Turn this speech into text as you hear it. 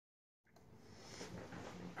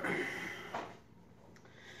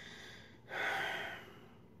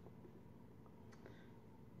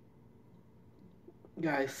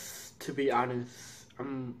Guys, to be honest,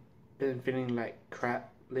 I'm been feeling like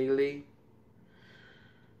crap lately,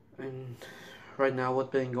 and right now what's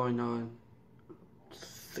been going on,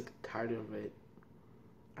 sick tired of it.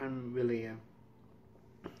 I really am.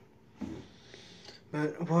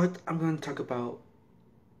 But what I'm gonna talk about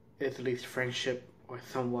is at least friendship or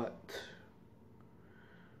somewhat.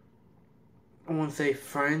 I won't say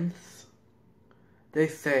friends. They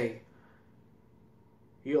say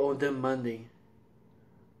you owe them money,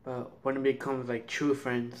 but when it becomes like true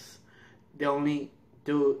friends, they only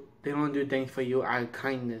don't do things for you out of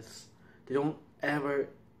kindness. They don't ever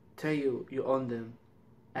tell you you own them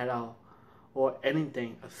at all or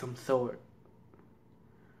anything of some sort.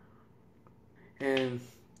 And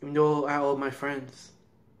even though I owe my friends,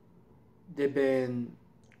 they've been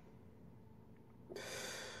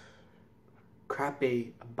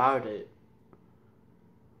crappy about it.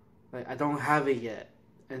 Like I don't have it yet,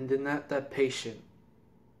 and they're not that patient,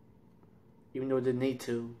 even though they need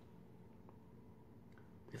to.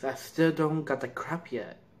 Because I still don't got the crap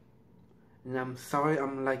yet, and I'm sorry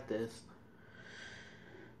I'm like this.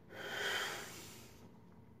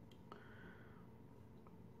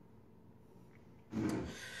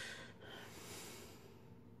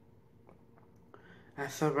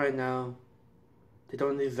 As of right now, they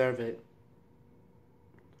don't deserve it.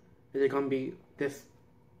 They're gonna be this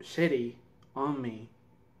shitty on me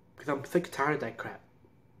because I'm sick tired of that crap.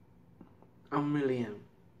 I really am,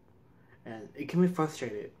 and it can be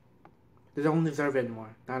frustrated. They don't deserve it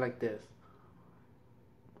anymore. Not like this.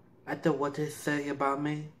 After what they say about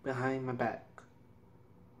me behind my back,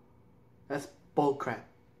 that's bullcrap.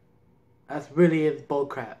 That really is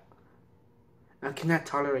bullcrap. I cannot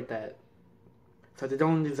tolerate that. So they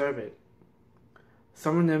don't deserve it.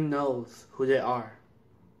 Some of them knows who they are.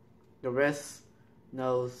 The rest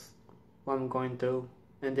knows what I'm going through,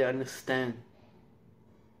 and they understand.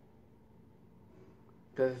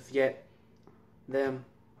 Because yet, them,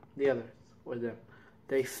 the others, or them,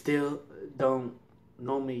 they still don't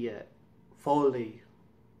know me yet, fully.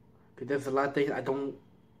 Because there's a lot of things I don't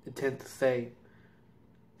intend to say.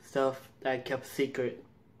 Stuff that I kept secret.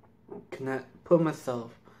 Cannot put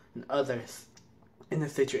myself and others in a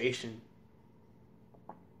situation.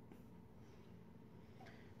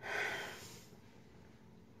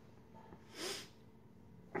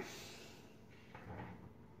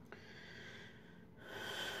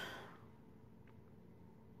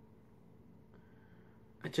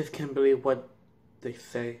 I just can't believe what they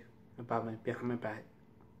say about me behind my back.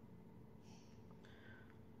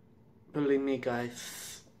 Believe me,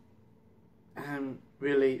 guys, I'm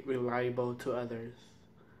really reliable to others.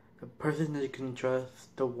 The person that you can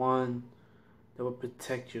trust, the one that will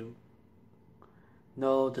protect you.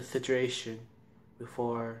 Know the situation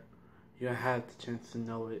before you have the chance to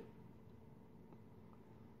know it.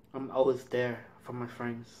 I'm always there for my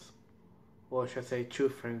friends, or should I say true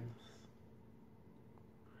friends.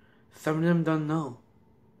 Some of them don't know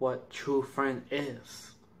what true friend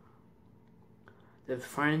is. There's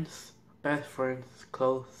friends, best friends,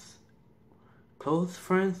 close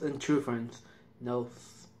friends, and true friends. Knows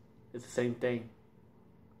it's the same thing.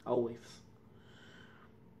 Always.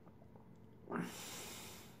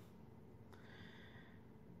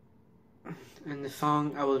 And the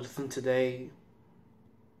song I was listening today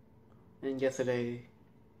and yesterday,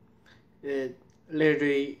 it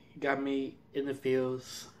literally got me in the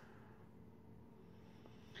feels.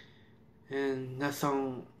 And that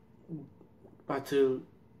song about to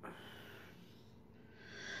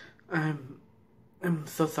I'm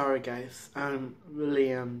so sorry, guys. I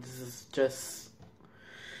really am. This is just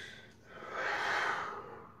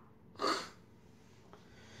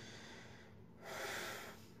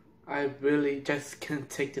I really just can't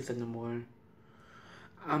take this anymore.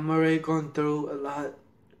 I'm already going through a lot of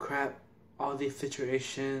crap, all these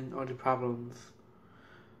situations, all the problems.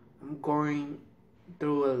 I'm going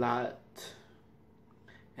through a lot.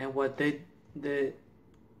 And what they did,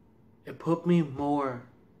 it put me more.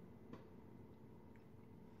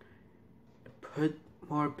 It put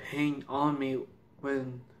more pain on me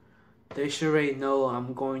when they should already know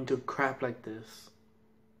I'm going through crap like this.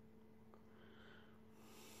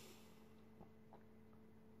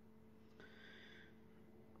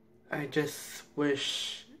 I just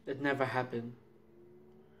wish it never happened.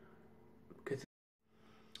 Because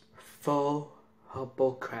full of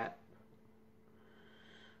bullcrap.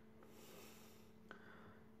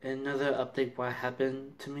 Another update what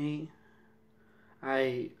happened to me.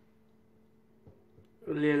 I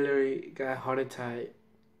literally got a heart attack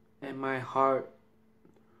and my heart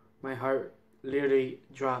literally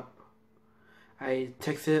dropped. I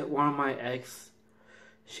texted one of my ex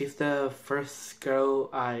She's the first girl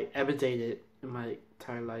I ever dated in my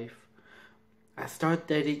entire life. I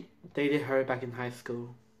started dating her back in high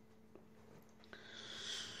school.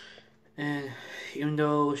 And even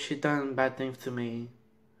though she done bad things to me,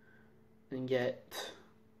 and yet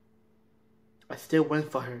I still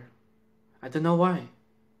went for her. I don't know why,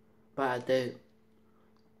 but I did.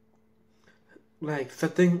 Like,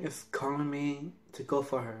 something is calling me to go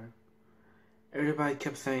for her. Everybody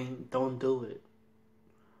kept saying, don't do it.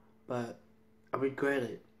 But I regret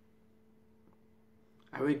it.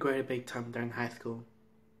 I regret it big time during high school.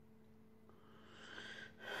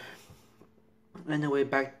 Anyway,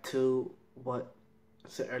 back to what I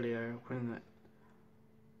said earlier when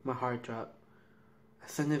my heart dropped. I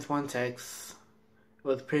sent this one text. It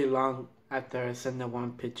was pretty long after I sent that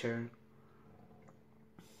one picture.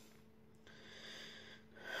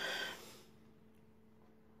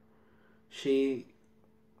 She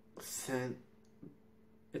sent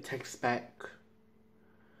a text back,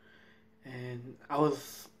 and I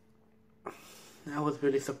was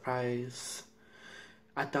really surprised.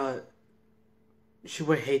 I thought she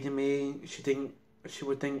would hate me. She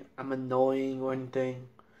would think I'm annoying or anything,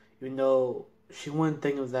 even though she wouldn't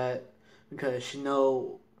think of that because she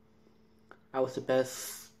know I was the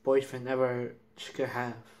best boyfriend ever she could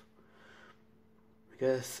have.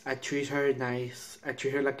 Because I treat her nice. I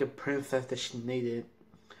treat her like a princess that she needed.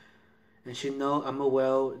 And she know I'm a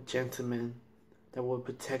well gentleman that will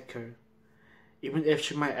protect her. Even if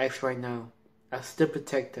she's my ex right now, I still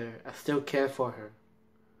protect her. I still care for her.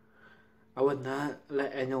 I would not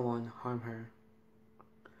let anyone harm her.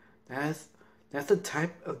 That's the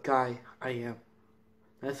type of guy I am.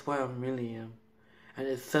 That's what I really am. And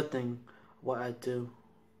it's something what I do.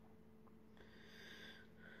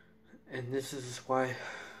 And this is why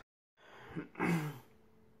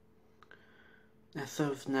as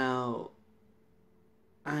of now,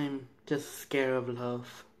 I'm just scared of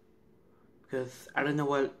love. Because I don't know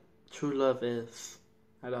what true love is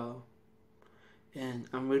at all. And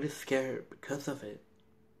I'm really scared because of it.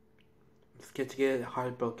 I'm scared to get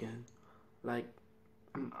heartbroken. Like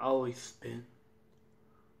I'm always been.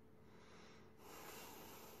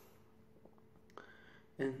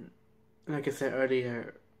 And like I said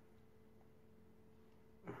earlier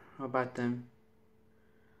about them,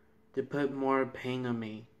 they put more pain on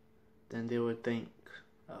me than they would think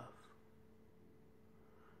of.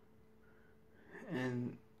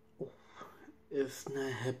 And it's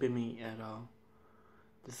not helping me at all.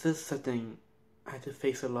 This is something I had to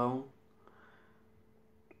face alone.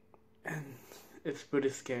 And it's pretty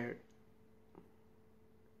scared.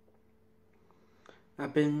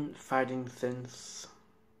 I've been fighting since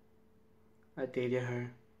I dated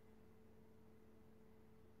her.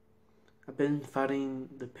 I've been fighting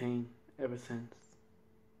the pain ever since.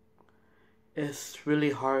 It's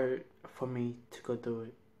really hard for me to go through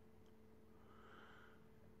it.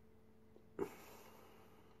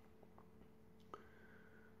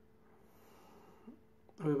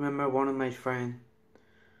 I remember one of my friends,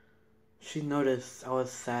 she noticed I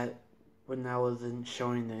was sad when I wasn't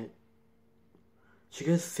showing it. She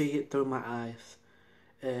could see it through my eyes,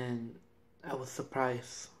 and I was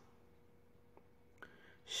surprised.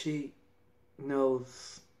 She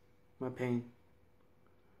knows my pain.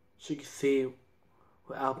 She could see it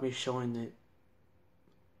without me showing it.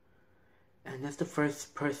 And that's the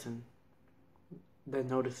first person that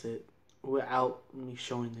noticed it without me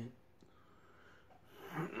showing it.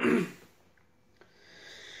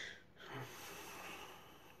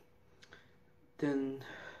 Then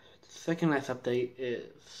the second last update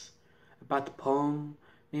is about the poem.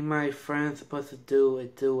 Me and my friend supposed to do a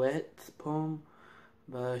duet poem,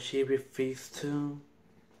 but she refused to.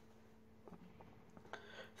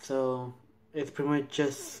 So it's pretty much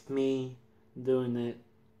just me doing it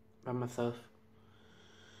by myself.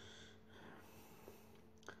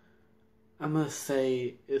 I must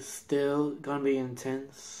say it's still gonna be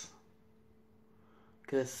intense,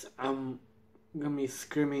 cause I'm gonna be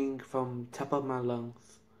screaming from top of my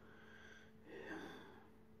lungs.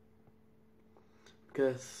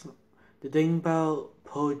 Because the thing about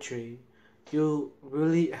poetry, you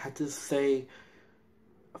really have to say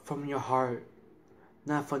from your heart,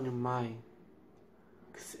 not from your mind.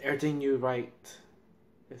 Because everything you write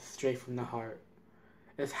is straight from the heart.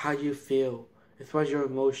 It's how you feel. It's what your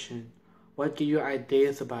emotion. What give you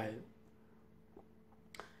ideas about it.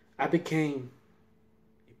 I became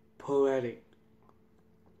poetic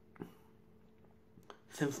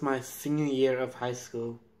since my senior year of high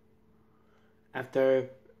school. After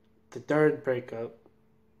the third breakup,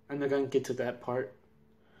 I'm not gonna get to that part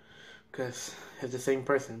because it's the same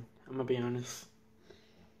person. I'm gonna be honest.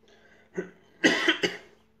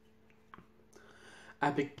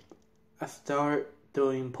 I started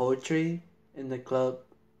doing poetry in the club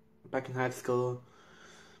back in high school,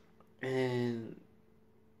 and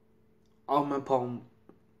all my poem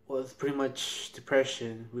was pretty much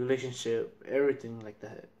depression, relationship, everything like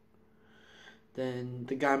that. Then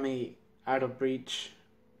they got me out of breach.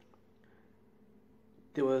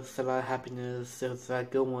 There was a lot of happiness. There was a lot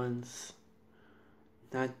of good ones.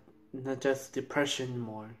 Not just depression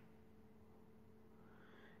anymore.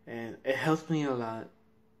 And it helped me a lot.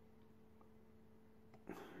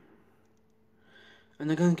 I'm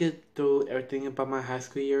not gonna get through everything about my high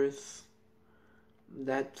school years.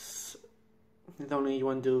 That's only you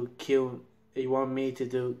want to do Q. You want me to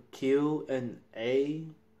do Q and A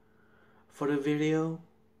for the video.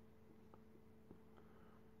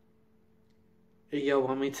 If y'all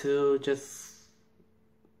want me to, just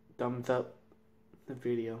thumbs up the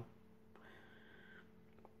video.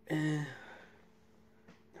 And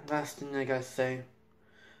last thing I gotta say,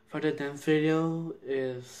 for the dance video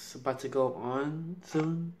is about to go on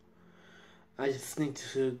soon. I just need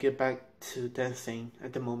to get back to dancing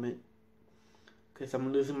at the moment, because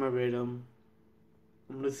I'm losing my rhythm,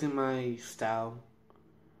 I'm losing my style,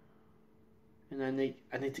 and I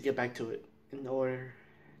need to get back to it in order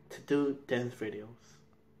to do dance videos.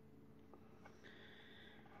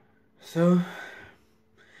 So,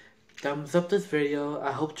 thumbs up this video.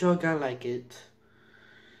 I hope y'all gonna like it.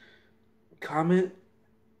 Comment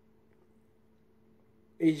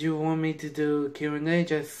if you want me to do Q&A,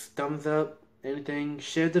 just thumbs up, anything.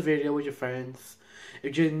 Share the video with your friends.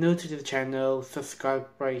 If you're new to the channel, subscribe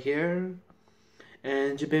right here.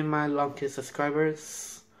 And you've been my longest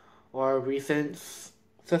subscribers or recent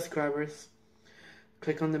subscribers,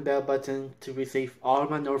 click on the bell button to receive all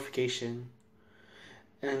my notifications.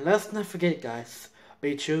 And let's not forget, guys,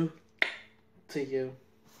 be true to you.